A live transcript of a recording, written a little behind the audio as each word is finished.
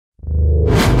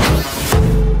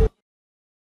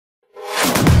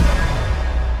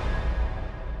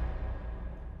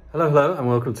Hello, hello, and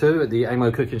welcome to the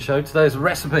Amo Cooking Show. Today's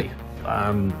recipe,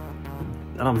 and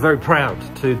I'm very proud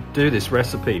to do this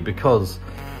recipe because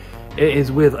it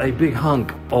is with a big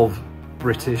hunk of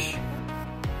British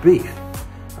beef.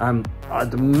 I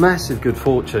had the massive good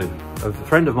fortune of a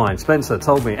friend of mine, Spencer,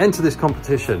 told me enter this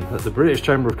competition at the British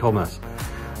Chamber of Commerce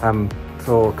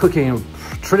for cooking a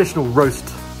traditional roast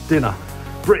dinner,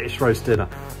 British roast dinner.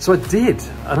 So I did,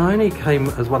 and I only came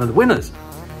as one of the winners,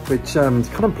 which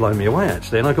kind of blown me away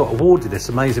actually. And I got awarded this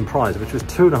amazing prize, which was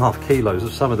 2.5 kilos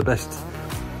of some of the best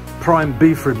prime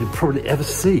beef rib you'd probably ever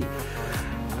see.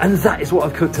 And that is what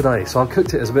I've cooked today. So I've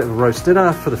cooked it as a bit of a roast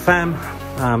dinner for the fam,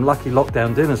 lucky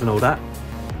lockdown dinners and all that.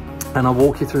 And I'll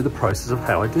walk you through the process of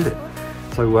how I did it.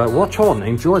 So watch on,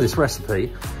 enjoy this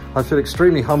recipe. I feel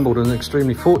extremely humbled and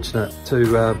extremely fortunate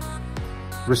to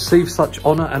receive such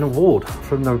honour and award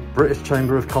from the British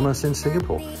Chamber of Commerce in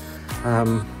Singapore.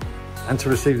 And to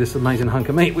receive this amazing hunk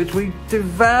of meat, which we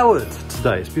devoured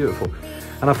today. It's beautiful.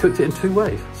 And I've cooked it in 2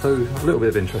 ways, so a little bit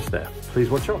of interest there. Please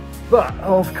watch on. But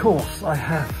of course, I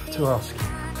have to ask you,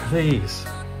 please,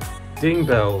 ding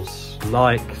bells,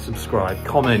 like, subscribe,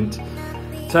 comment,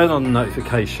 turn on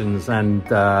notifications, and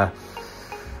I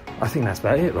think that's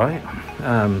about it, right?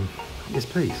 Yes,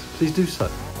 please do so.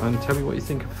 And tell me what you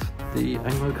think of the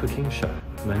Amo Cooking Show.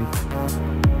 Many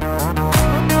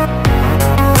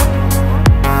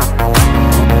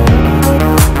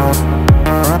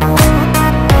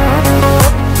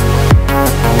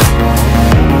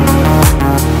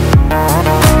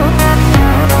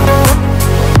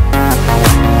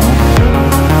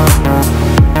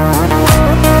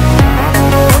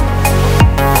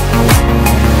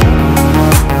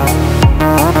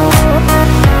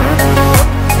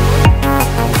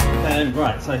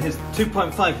So here's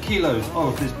 2.5 kilos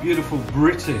of this beautiful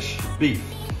British beef,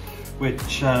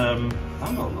 which I've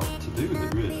got a lot to do with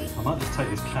it really. I might just take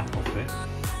this cap off it.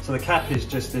 So the cap is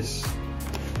just this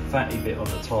fatty bit on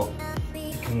the top.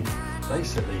 You can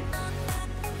basically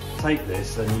take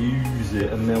this and use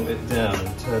it and melt it down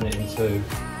and turn it into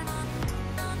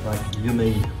like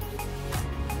yummy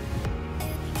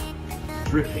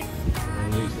dripping,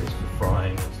 and then use this for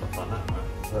frying and stuff like that. Right?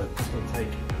 So I'm just going to take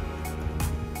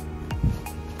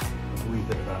a wee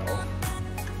bit of that off.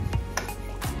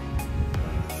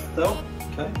 So,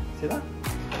 okay, see that?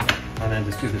 And then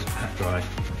just give this a pat dry.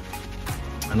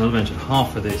 And as I mentioned,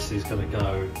 half of this is going to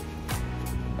go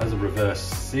as a reverse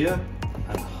sear,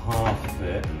 and half of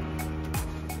it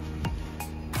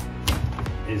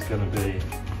is going to be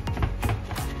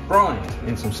brined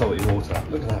in some salty water.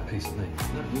 Look at that piece of meat,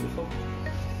 isn't that beautiful?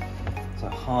 So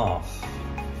half.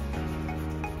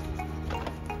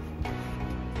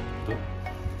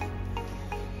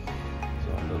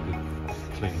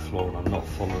 Clean floor, and I'm not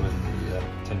following the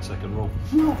 10-second rule.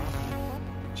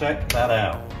 Check that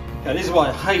out. Okay, this is why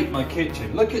I hate my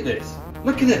kitchen. Look at this.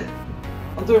 Look at it.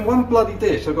 I'm doing one bloody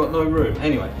dish. I've got no room.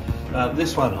 Anyway,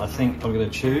 this one I think I'm going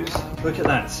to choose. Look at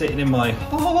that, sitting in my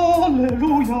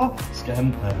hallelujah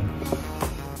scan pan.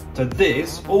 So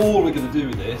this, all we're going to do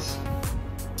with this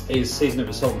is season it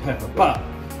with salt and pepper. But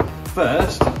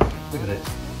first, look at this.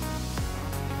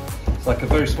 It's like a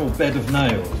very small bed of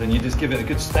nails, and you just give it a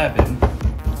good stabbing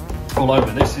all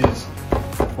over. This is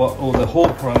what all the hall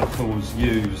chronicles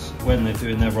use when they're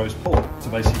doing their roast pork, to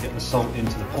basically get the salt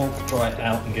into the pork, dry it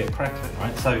out and get crackling,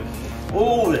 right? So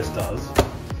all this does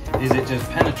is it just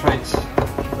penetrates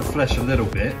the flesh a little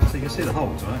bit, so you can see the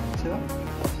holes, right? See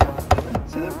that?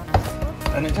 See that?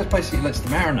 And it just basically lets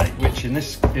them marinate, which in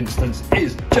this instance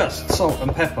is just salt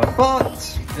and pepper,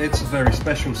 but it's a very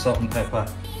special salt and pepper.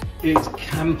 It's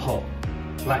Kampot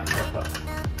black pepper.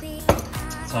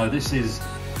 So this is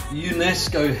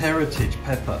UNESCO heritage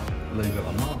pepper, believe it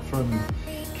or not, from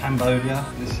Cambodia.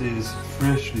 This is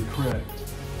freshly cracked,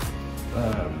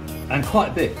 and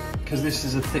quite a bit, because this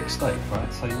is a thick steak,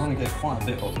 right? So you want to get quite a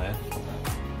bit on there.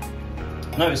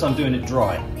 Notice I'm doing it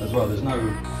dry as well. There's no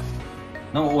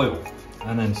oil,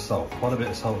 and then salt. Quite a bit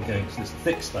of salt again, because it's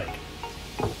thick steak.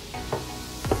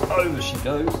 Over she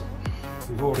goes.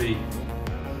 We've already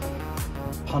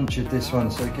punctured this one,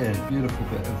 so again, beautiful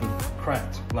bit of the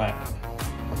cracked black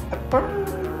pepper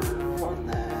on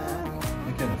there.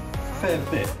 Again, a fair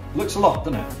bit. Looks a lot,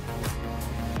 doesn't it?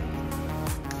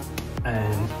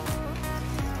 And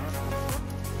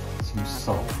some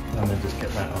salt. And then just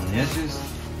get that on the edges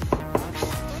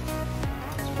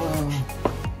as well.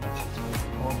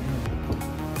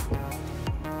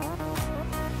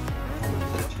 On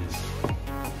those edges.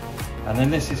 And then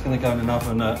this is going to go in an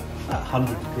oven at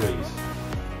 100 degrees.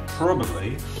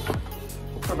 Probably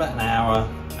for about an hour,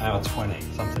 hour 20,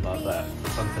 something like that,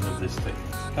 something of this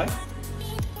thickness, okay?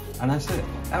 And that's it.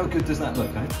 How good does that look,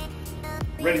 eh?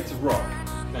 ready to rock.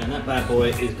 And that bad boy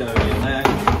is going in there.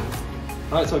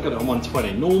 Right, so I've got it on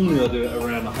 120. Normally I do it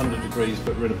around 100 degrees,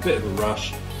 but we're in a bit of a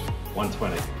rush,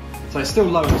 120. So it's still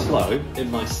low and slow in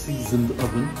my seasoned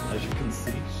oven, as you can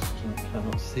see. I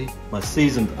cannot see. My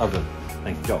seasoned oven,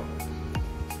 thank God.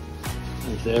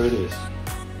 And there it is.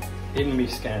 In me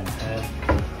scan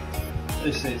pan.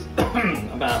 This is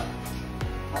about,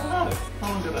 I don't know,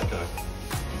 how long did that go?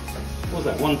 What was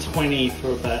that, 120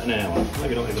 for about an hour?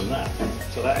 Maybe not even that.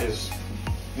 So that is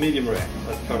medium rare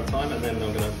at the current time, and then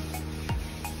I'm going to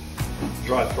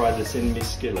dry fry this in my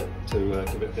skillet to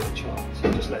give it a bit of char. So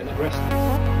I'm just letting it rest.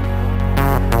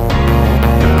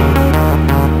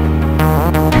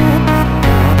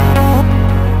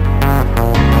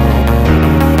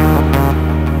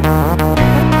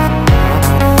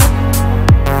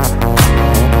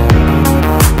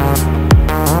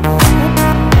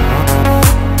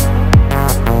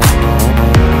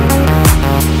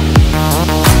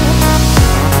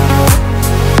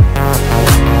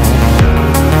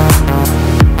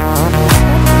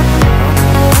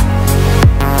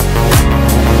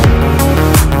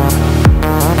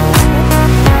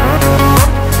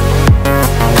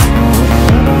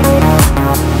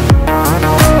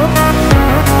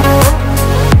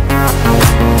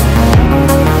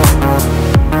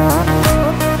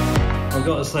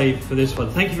 For this one,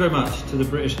 thank you very much to the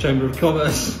British Chamber of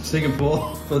Commerce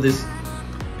Singapore for this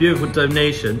beautiful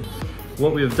donation.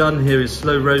 What we have done here is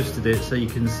slow roasted it so you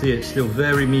can see it's still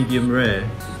very medium rare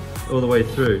all the way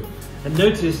through. And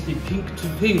notice the pink to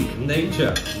pink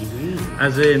nature,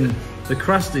 as in the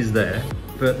crust is there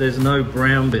but there's no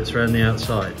brown bits around the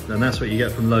outside, and that's what you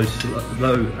get from low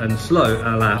and slow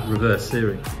a la reverse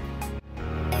searing.